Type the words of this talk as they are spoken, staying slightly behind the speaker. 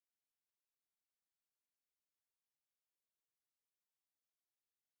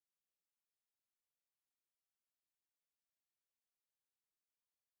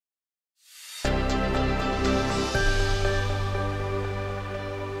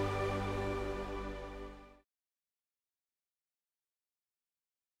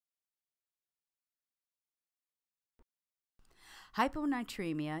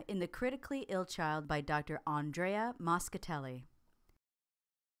Hyponatremia in the Critically Ill Child by Dr. Andrea Moscatelli.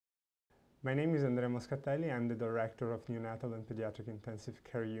 My name is Andrea Moscatelli. I'm the Director of Neonatal and Pediatric Intensive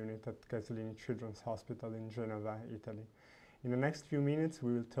Care Unit at Gaslini Children's Hospital in Genova, Italy. In the next few minutes,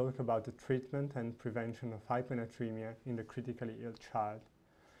 we will talk about the treatment and prevention of hyponatremia in the critically ill child.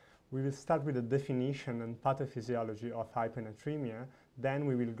 We will start with the definition and pathophysiology of hyponatremia, then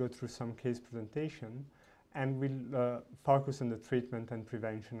we will go through some case presentation, and we'll focus on the treatment and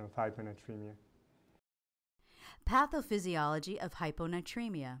prevention of hyponatremia. Pathophysiology of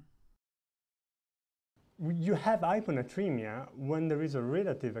hyponatremia. You have hyponatremia when there is a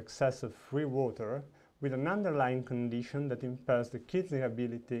relative excess of free water with an underlying condition that impairs the kidney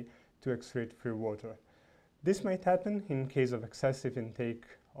ability to excrete free water. This might happen in case of excessive intake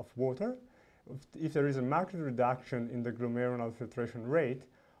of water, if there is a marked reduction in the glomerular filtration rate,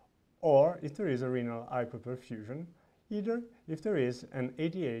 or if there is a renal hypoperfusion, either if there is an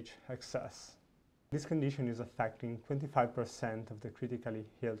ADH excess. This condition is affecting 25% of the critically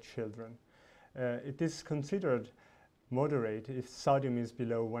ill children. It is considered moderate if sodium is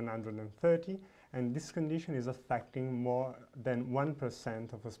below 130, and this condition is affecting more than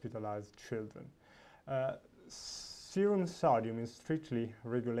 1% of hospitalized children. Serum sodium is strictly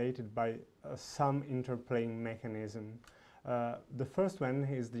regulated by some interplaying mechanism. The first one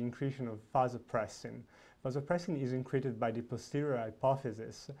is the increase of vasopressin. Vasopressin is increased by the posterior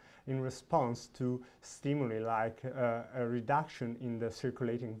hypophysis in response to stimuli like a reduction in the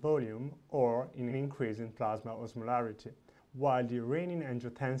circulating volume or an increase in plasma osmolarity, while the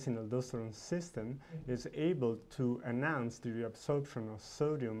renin-angiotensin-aldosterone system is able to enhance the reabsorption of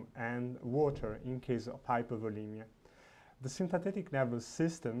sodium and water in case of hypovolemia. The sympathetic nervous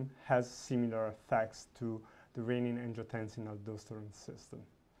system has similar effects to the renin-angiotensin-aldosterone system.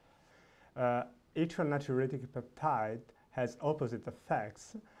 Atrial natriuretic peptide has opposite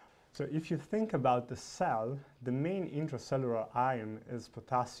effects. So if you think about the cell, the main intracellular ion is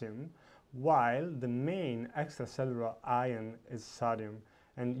potassium, while the main extracellular ion is sodium,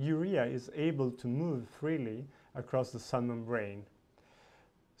 and urea is able to move freely across the cell membrane.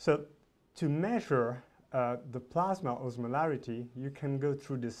 So to measure the plasma osmolarity, you can go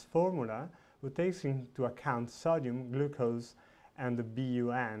through this formula which takes into account sodium, glucose, and the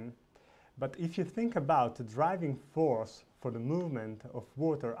BUN. But if you think about the driving force for the movement of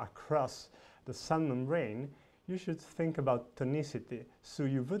water across the cell membrane, you should think about tonicity. So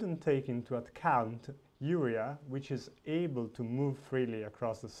you wouldn't take into account urea, which is able to move freely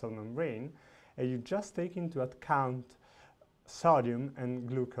across the cell membrane, and you just take into account sodium and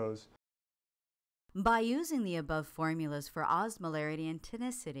glucose. By using the above formulas for osmolarity and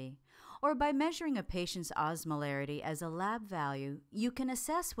tonicity, or by measuring a patient's osmolarity as a lab value, you can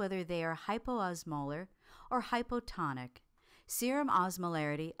assess whether they are hypoosmolar or hypotonic, serum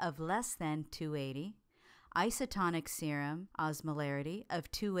osmolarity of less than 280, isotonic serum osmolarity of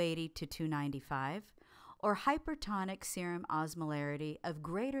 280 to 295, or hypertonic serum osmolarity of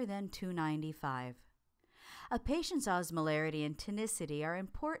greater than 295. A patient's osmolarity and tonicity are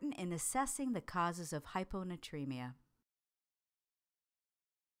important in assessing the causes of hyponatremia.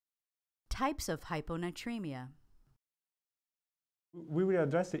 Types of hyponatremia. We will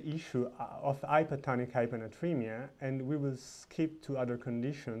address the issue of hypertonic hyponatremia, and we will skip to other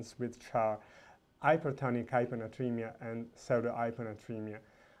conditions which are hypertonic hyponatremia and pseudohyponatremia.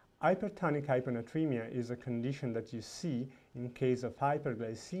 Hypertonic hyponatremia is a condition that you see in case of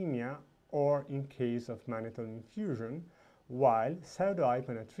hyperglycemia or in case of mannitol infusion, while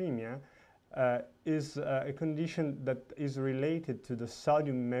pseudohyponatremia is a condition that is related to the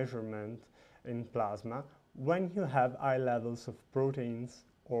sodium measurement in plasma when you have high levels of proteins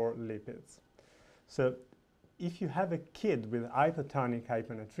or lipids. So if you have a kid with hypertonic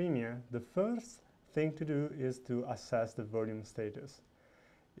hyponatremia, the first thing to do is to assess the volume status.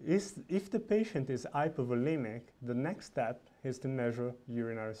 If the patient is hypovolemic, the next step is to measure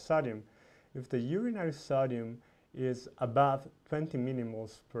urinary sodium. If the urinary sodium is above 20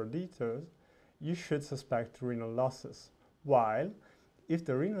 millimoles per liter, you should suspect renal losses, while if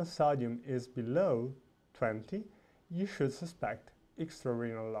the renal sodium is below 20, you should suspect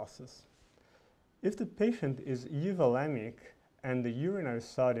extrarenal losses. If the patient is euvolemic and the urinary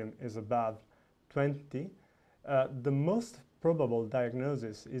sodium is above 20, the most probable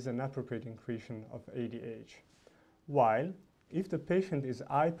diagnosis is an appropriate increase of ADH, while if the patient is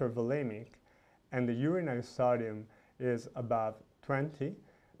hypervolemic and the urinary sodium is above 20,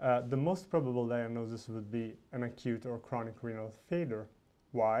 the most probable diagnosis would be an acute or chronic renal failure,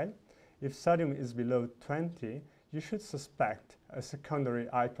 while if sodium is below 20, you should suspect a secondary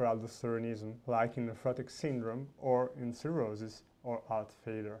hyperaldosteronism like in nephrotic syndrome or in cirrhosis or heart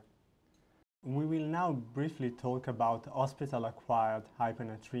failure. We will now briefly talk about hospital-acquired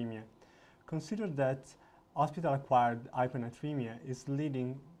hyponatremia. Consider that hospital-acquired hyponatremia is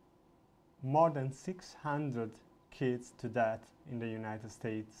leading more than 600 kids to death in the United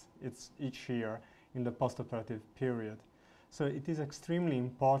States each year in the postoperative period. So it is extremely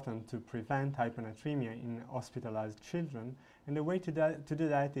important to prevent hyponatremia in hospitalized children, and the way to do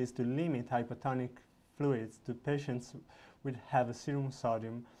that is to limit hypotonic fluids to patients which have a serum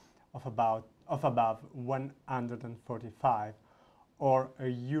sodium of above 145 or a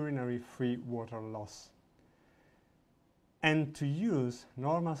urinary free water loss, and to use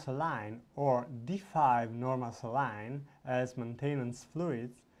normal saline or D5 normal saline as maintenance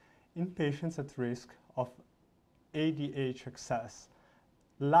fluids in patients at risk of ADH excess,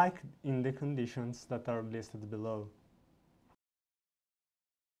 like in the conditions that are listed below.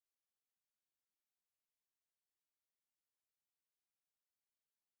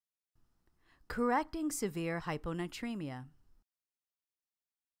 Correcting severe hyponatremia.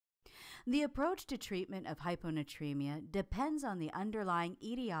 The approach to treatment of hyponatremia depends on the underlying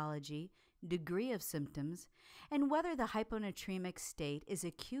etiology, degree of symptoms, and whether the hyponatremic state is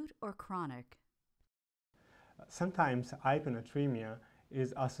acute or chronic. Sometimes hyponatremia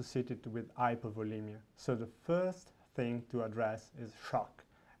is associated with hypovolemia, so the first thing to address is shock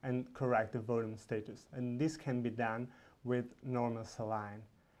and correct the volume status, and this can be done with normal saline.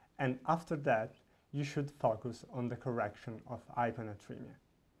 And after that, you should focus on the correction of hyponatremia.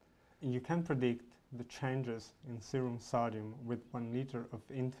 You can predict the changes in serum sodium with 1 liter of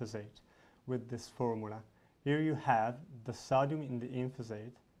infusate with this formula. Here you have the sodium in the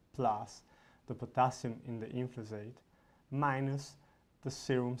infusate plus the potassium in the infusate minus the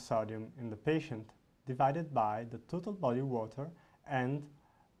serum sodium in the patient divided by the total body water and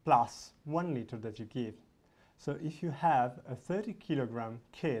plus 1 liter that you give. So if you have a 30 kilogram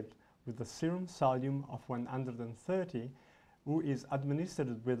kid with a serum sodium of 130 who is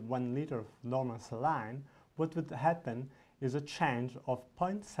administered with 1 liter of normal saline, what would happen is a change of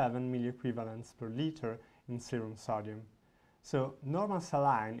 0.7 milliequivalents per liter in serum sodium. So normal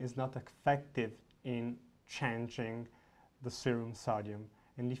saline is not effective in changing the serum sodium,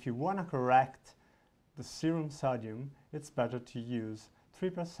 and if you want to correct the serum sodium, it's better to use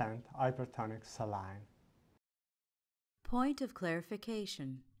 3% hypertonic saline. Point of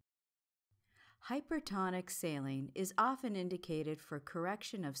clarification. Hypertonic saline is often indicated for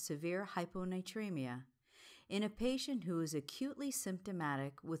correction of severe hyponatremia in a patient who is acutely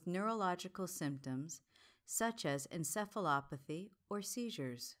symptomatic with neurological symptoms such as encephalopathy or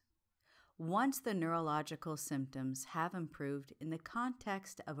seizures. Once the neurological symptoms have improved in the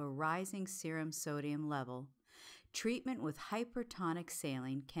context of a rising serum sodium level, treatment with hypertonic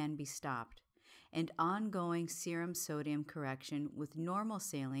saline can be stopped, and ongoing serum sodium correction with normal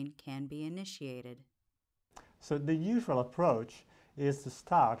saline can be initiated. So the usual approach is to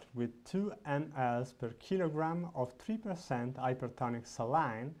start with 2 mL per kilogram of 3% hypertonic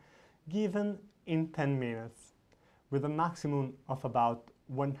saline given in 10 minutes with a maximum of about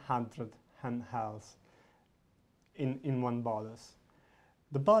 100 mL in one bolus.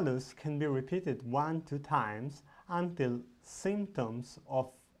 The bolus can be repeated 1-2 times until symptoms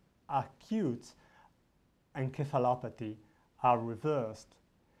of acute encephalopathy are reversed.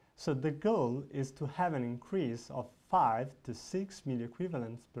 So the goal is to have an increase of 5 to 6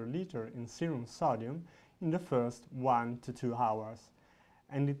 milliequivalents per liter in serum sodium in the first 1 to 2 hours.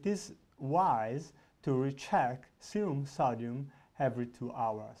 And it is wise to recheck serum sodium every 2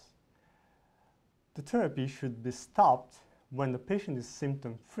 hours. The therapy should be stopped when the patient is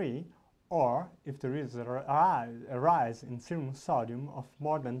symptom-free or if there is a rise in serum sodium of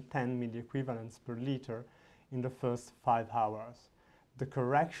more than 10 milliequivalents per liter in the first 5 hours. The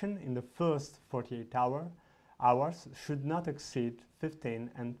correction in the first 48 hours should not exceed 15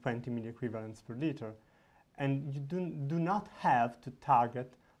 and 20 milliequivalents per liter, and you do not have to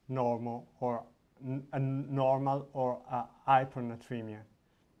target normal or hyponatremia.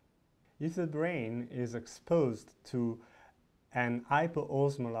 If the brain is exposed to an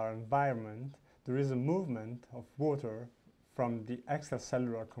hypoosmolar environment, there is a movement of water from the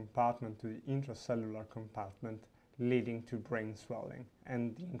extracellular compartment to the intracellular compartment, leading to brain swelling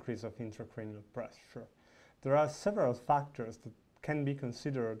and the increase of intracranial pressure. There are several factors that can be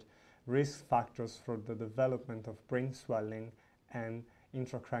considered risk factors for the development of brain swelling and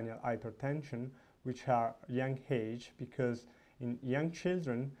intracranial hypertension, which are young age, because in young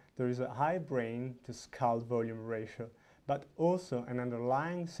children there is a high brain to skull volume ratio, but also an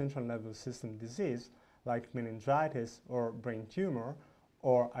underlying central nervous system disease like meningitis or brain tumor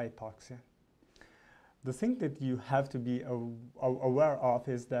or hypoxia. The thing that you have to be aware of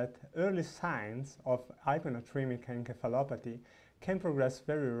is that early signs of hyponatremic encephalopathy can progress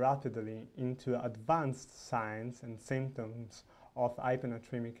very rapidly into advanced signs and symptoms of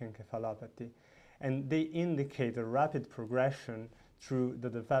hyponatremic encephalopathy, and they indicate a rapid progression through the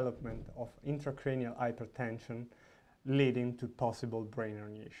development of intracranial hypertension leading to possible brain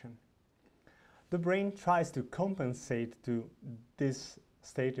herniation. The brain tries to compensate to this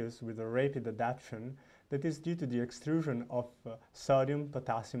status with a rapid adaptation that is due to the extrusion of sodium,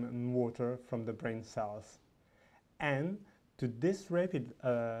 potassium and water from the brain cells. And to this rapid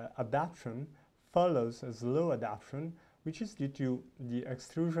adaptation follows a slow adaptation, which is due to the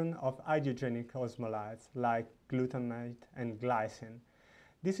extrusion of ideogenic osmolytes like glutamate and glycine.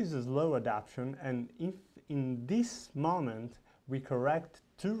 This is a slow adaptation, and if in this moment we correct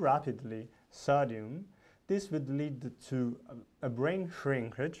too rapidly sodium, this would lead to a brain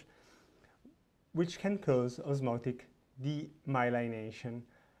shrinkage, which can cause osmotic demyelination.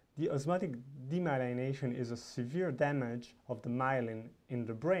 The osmotic demyelination is a severe damage of the myelin in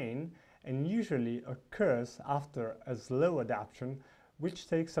the brain and usually occurs after a slow adaptation, which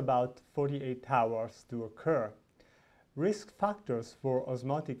takes about 48 hours to occur. Risk factors for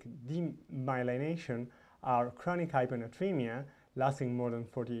osmotic demyelination are chronic hyponatremia lasting more than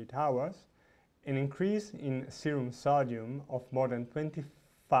 48 hours, an increase in serum sodium of more than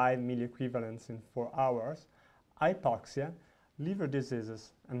 25 milliequivalents in 4 hours, hypoxia, liver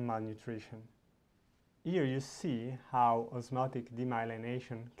diseases, and malnutrition. Here you see how osmotic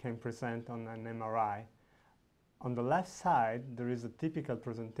demyelination can present on an MRI. On the left side, there is a typical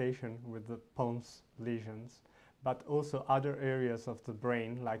presentation with the pons lesions, but also other areas of the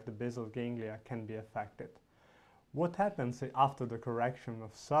brain, like the basal ganglia, can be affected. What happens after the correction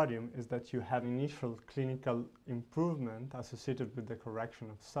of sodium is that you have initial clinical improvement associated with the correction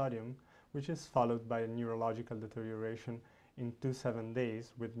of sodium, which is followed by a neurological deterioration in 2 to 7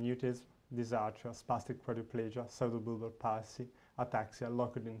 days with mutism, dysarthria, spastic quadriplegia, pseudobulbar palsy, ataxia,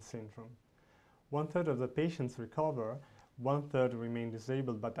 Locudin syndrome. 1/3 of the patients recover, 1/3 remain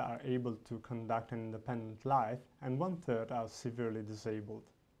disabled but are able to conduct an independent life, and 1/3 are severely disabled.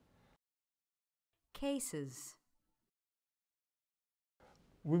 Cases.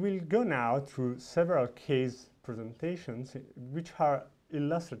 We will go now through several case presentations which are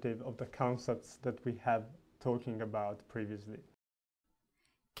illustrative of the concepts that we have talking about previously.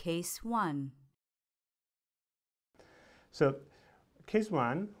 Case 1. So, case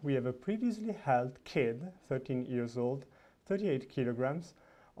 1, we have a previously held kid, 13 years old, 38 kilograms,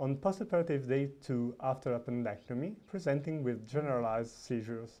 on postoperative day 2 after appendectomy, presenting with generalized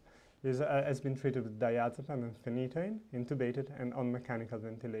seizures. This has been treated with diazepam and phenytoin, intubated and on mechanical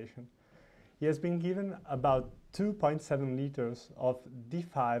ventilation. He has been given about 2.7 liters of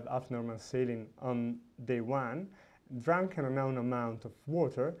D5 abnormal saline on day 1, drank an unknown amount of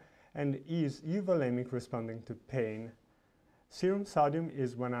water, and is euvolemic responding to pain. Serum sodium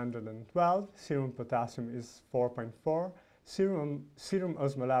is 112, serum potassium is 4.4, serum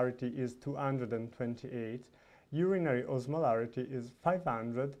osmolarity is 228, urinary osmolarity is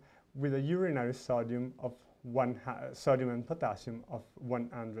 500, with a urinary sodium of sodium and potassium of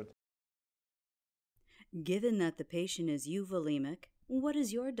 100. Given that the patient is euvolemic, what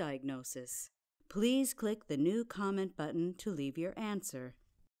is your diagnosis? Please click the new comment button to leave your answer.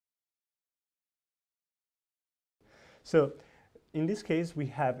 So, in this case, we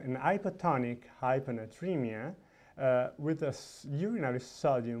have an hypotonic hyponatremia with a urinary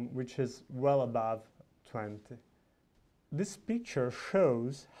sodium which is well above 20. This picture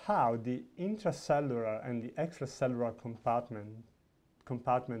shows how the intracellular and the extracellular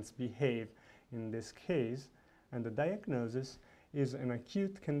compartments behave in this case, and the diagnosis is an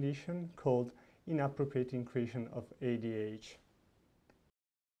acute condition called inappropriate incretion of ADH.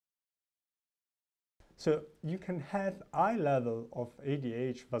 So you can have high level of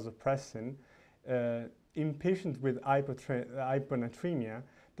ADH vasopressin in patients with hyponatremia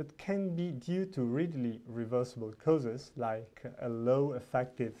that can be due to readily reversible causes like a low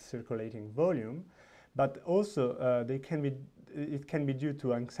effective circulating volume, but also it can be due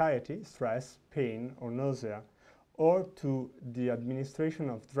to anxiety, stress, pain or nausea, or to the administration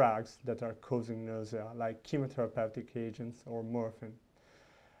of drugs that are causing nausea like chemotherapeutic agents or morphine.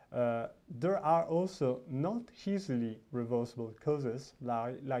 There are also not easily reversible causes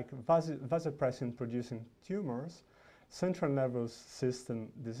like vasopressin-producing tumors, central nervous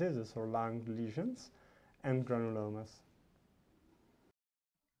system diseases or lung lesions, and granulomas.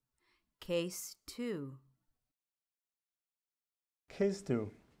 Case 2. Case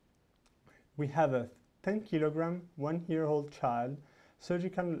 2. We have a 10 kilogram, 1-year-old child,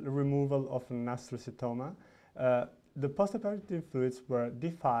 surgical removal of an astrocytoma. The postoperative fluids were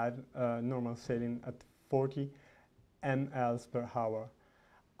D5 normal saline at 40 mL per hour.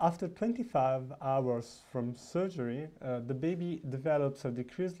 After 25 hours from surgery, the baby develops a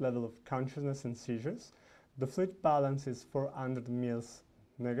decreased level of consciousness and seizures. The fluid balance is 400 mL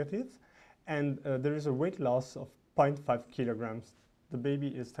negative, and there is a weight loss of 0.5 kilograms. The baby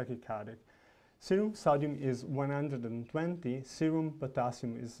is tachycardic. Serum sodium is 120, serum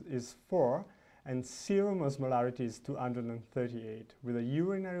potassium is 4, and serum osmolarity is 238, with a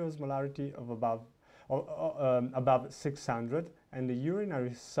urinary osmolarity of above 600 and the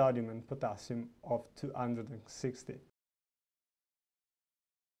urinary sodium and potassium of 260.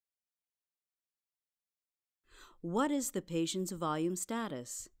 What is the patient's volume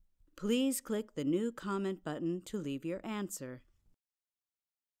status? Please click the new comment button to leave your answer.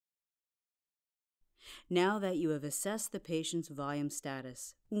 Now that you have assessed the patient's volume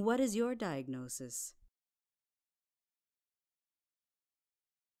status, what is your diagnosis?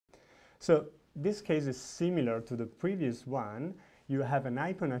 So this case is similar to the previous one. You have an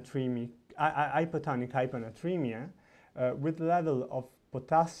hypotonic hyponatremia with level of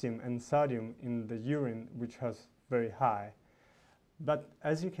potassium and sodium in the urine which is very high. But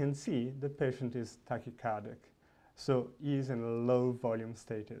as you can see, the patient is tachycardic, so he is in a low volume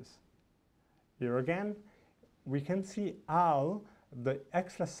status. Here again, we can see how the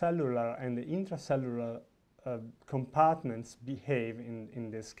extracellular and the intracellular compartments behave in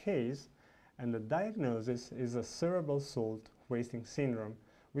this case, and the diagnosis is a cerebral salt wasting syndrome,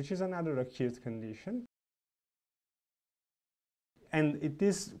 which is another acute condition. And it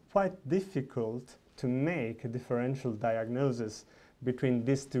is quite difficult to make a differential diagnosis between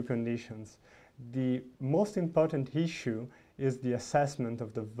these two conditions. The most important issue is the assessment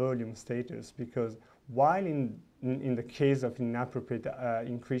of the volume status, because while in the case of inappropriate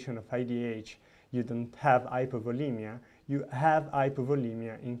incretion of IDH, you don't have hypovolemia, you have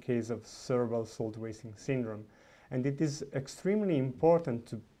hypovolemia in case of cerebral salt wasting syndrome. And it is extremely important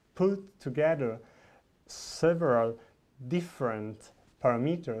to put together several different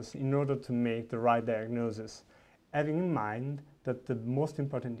parameters in order to make the right diagnosis, having in mind that the most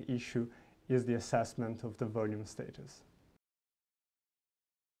important issue is the assessment of the volume status.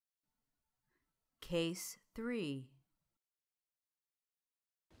 Case 3.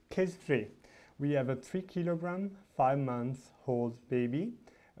 Case 3. We have a 3 kilogram, 5-month-old baby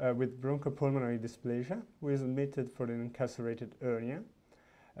with bronchopulmonary dysplasia who is admitted for an incarcerated hernia.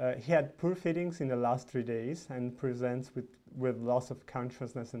 He had poor feedings in the last 3 days and presents with loss of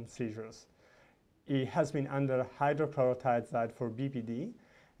consciousness and seizures. He has been under hydrochlorothiazide for BPD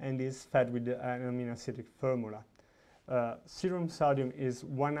and is fed with an aminoacidic formula. Serum sodium is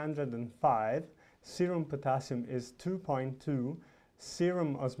 105, serum potassium is 2.2,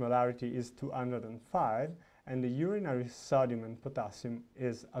 serum osmolarity is 205, and the urinary sodium and potassium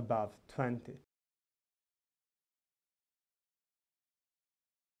is above 20.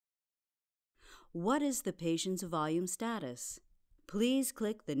 What is the patient's volume status? Please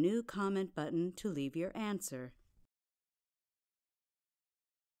click the new comment button to leave your answer.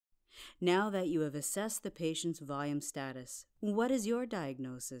 Now that you have assessed the patient's volume status, what is your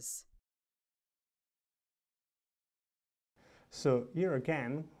diagnosis? So here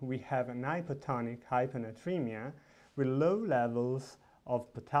again, we have an hypotonic hyponatremia with low levels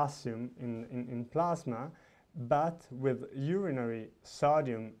of potassium in plasma, but with urinary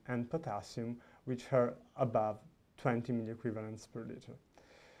sodium and potassium which are above 20 milliequivalents per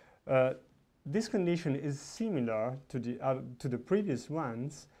liter. This condition is similar to the previous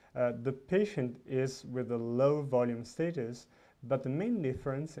ones. The patient is with a low volume status, but the main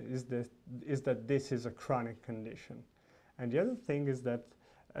difference is that this is a chronic condition. And the other thing is that,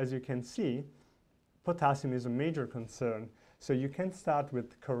 as you can see, potassium is a major concern. So you can start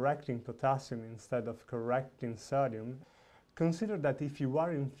with correcting potassium instead of correcting sodium. Consider that if you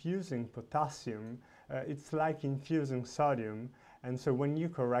are infusing potassium, it's like infusing sodium. And so when you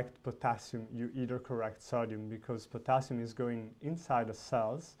correct potassium, you either correct sodium because potassium is going inside the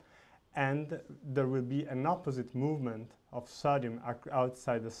cells, and there will be an opposite movement of sodium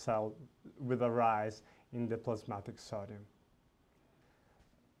outside the cell with a rise in the plasmatic sodium.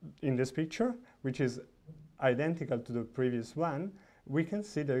 In this picture, which is identical to the previous one, we can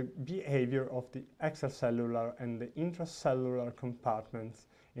see the behavior of the extracellular and the intracellular compartments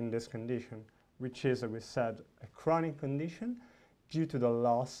in this condition, which is, as we said, a chronic condition due to the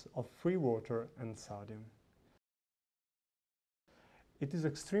loss of free water and sodium. It is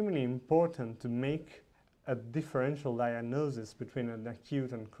extremely important to make a differential diagnosis between an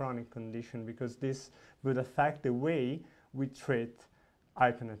acute and chronic condition, because this would affect the way we treat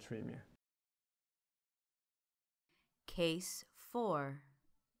hyponatremia. Case 4.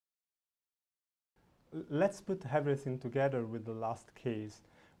 Let's put everything together with the last case.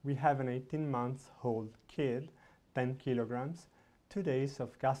 We have an 18-month-old kid, 10 kilograms, 2 days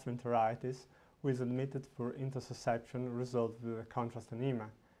of gastroenteritis, who is admitted for intussusception resolved with a contrast anemia.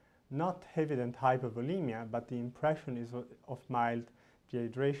 Not evident hypovolemia, but the impression is of mild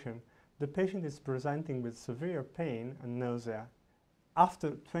dehydration. The patient is presenting with severe pain and nausea.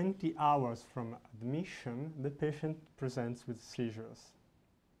 After 20 hours from admission, the patient presents with seizures.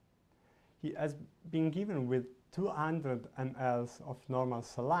 He has been given with 200 ml of normal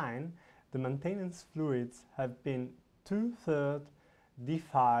saline. The maintenance fluids have been 2/3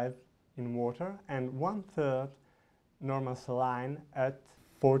 D5 in water and 1/3 normal saline at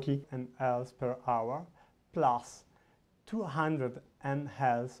 40 ml per hour, plus 200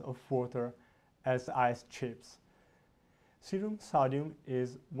 ml of water as ice chips. Serum sodium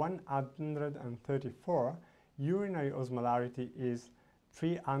is 134, urinary osmolarity is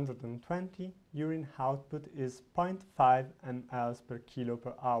 320, urine output is 0.5 ml per kilo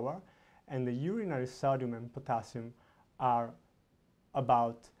per hour, and the urinary sodium and potassium are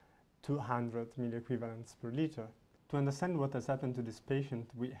about 200 milliequivalents per liter. To understand what has happened to this patient,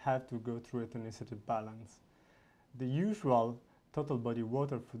 we have to go through a tonicity balance. The usual total body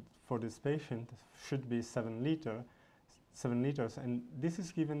water for this patient should be 7 liters, and this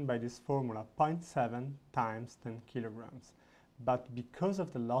is given by this formula, 0.7 times 10 kilograms. But because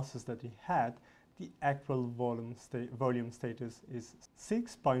of the losses that he had, the actual volume status is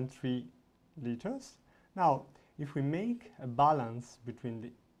 6.3 liters. Now, if we make a balance between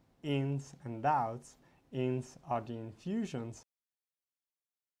the ins and outs, ins are the infusions,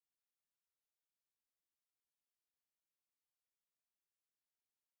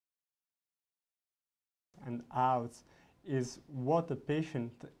 and outs is what the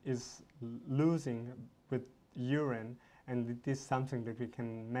patient is losing with urine, and it is something that we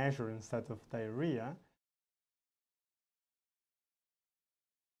can measure instead of diarrhea.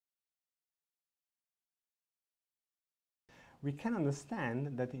 We can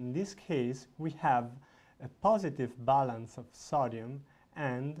understand that in this case we have a positive balance of sodium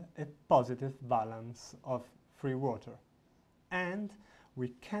and a positive balance of free water. And we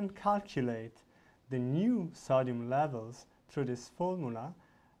can calculate the new sodium levels through this formula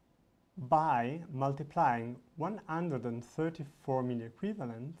by multiplying 134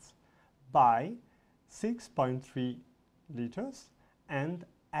 milliequivalents by 6.3 liters and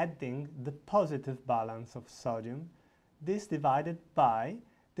adding the positive balance of sodium, this divided by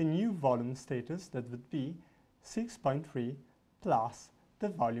the new volume status, that would be 6.3 plus the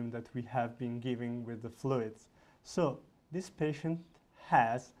volume that we have been giving with the fluids. So this patient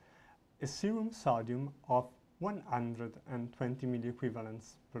has a serum sodium of 120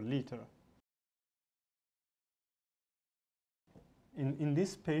 milliequivalents per liter. In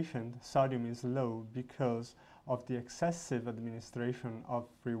this patient, sodium is low because of the excessive administration of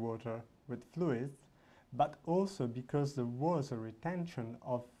free water with fluids, but also because there was a retention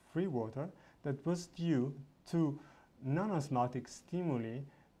of free water that was due to non-osmotic stimuli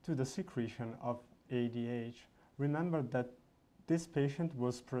to the secretion of ADH. Remember that this patient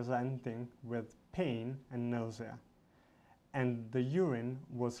was presenting with pain and nausea, and the urine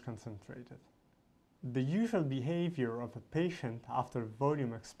was concentrated. The usual behavior of a patient after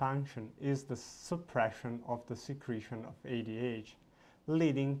volume expansion is the suppression of the secretion of ADH,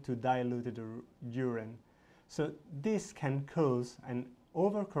 leading to diluted urine. So this can cause an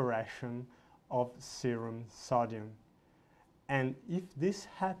overcorrection of serum sodium. And if this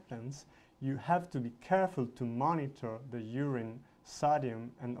happens, you have to be careful to monitor the urine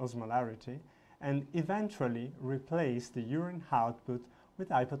sodium and osmolarity, and eventually replace the urine output with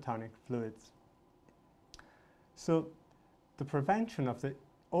hypotonic fluids. So the prevention of the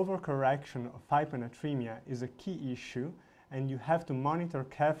overcorrection of hyponatremia is a key issue, and you have to monitor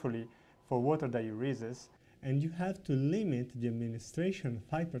carefully for water diuresis, and you have to limit the administration of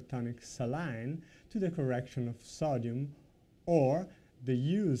hypertonic saline to the correction of sodium, or the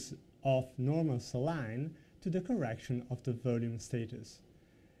use of normal saline to the correction of the volume status.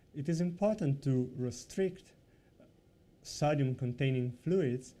 It is important to restrict sodium-containing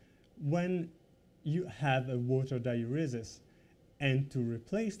fluids when you have a water diuresis, and to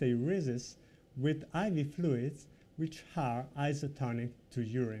replace diuresis with IV fluids which are isotonic to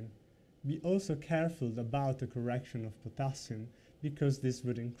urine. Be also careful about the correction of potassium, because this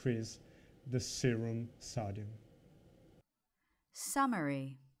would increase the serum sodium.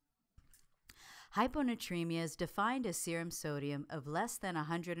 Summary. Hyponatremia is defined as serum sodium of less than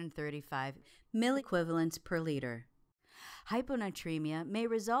 135 milliequivalents per liter. Hyponatremia may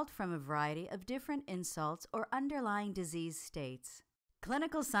result from a variety of different insults or underlying disease states.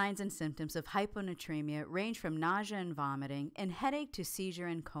 Clinical signs and symptoms of hyponatremia range from nausea and vomiting and headache to seizure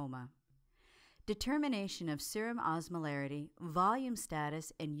and coma. Determination of serum osmolarity, volume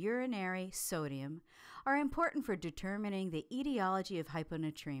status, and urinary sodium are important for determining the etiology of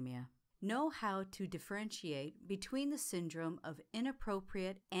hyponatremia. Know how to differentiate between the syndrome of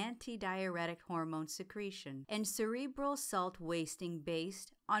inappropriate antidiuretic hormone secretion and cerebral salt wasting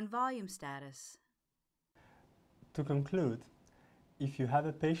based on volume status. To conclude, if you have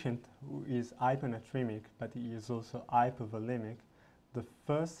a patient who is hyponatremic but he is also hypovolemic, the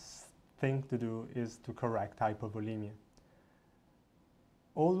first thing to do is to correct hypovolemia.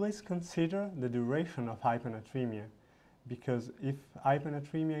 Always consider the duration of hyponatremia, because if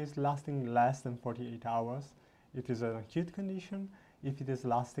hyponatremia is lasting less than 48 hours, it is an acute condition. If it is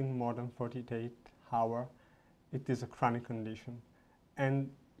lasting more than 48 hours, it is a chronic condition.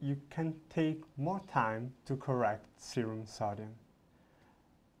 And you can take more time to correct serum sodium.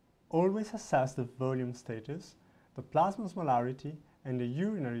 Always assess the volume status, the plasma osmolarity, and the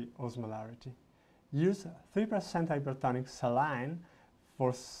urinary osmolarity. Use 3% hypertonic saline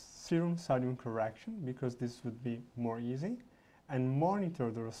for serum sodium correction, because this would be more easy, and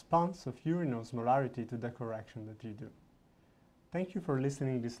monitor the response of urine osmolarity to the correction that you do. Thank you for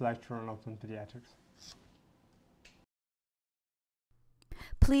listening to this lecture on OPENPediatrics.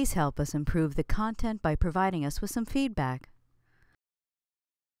 Please help us improve the content by providing us with some feedback.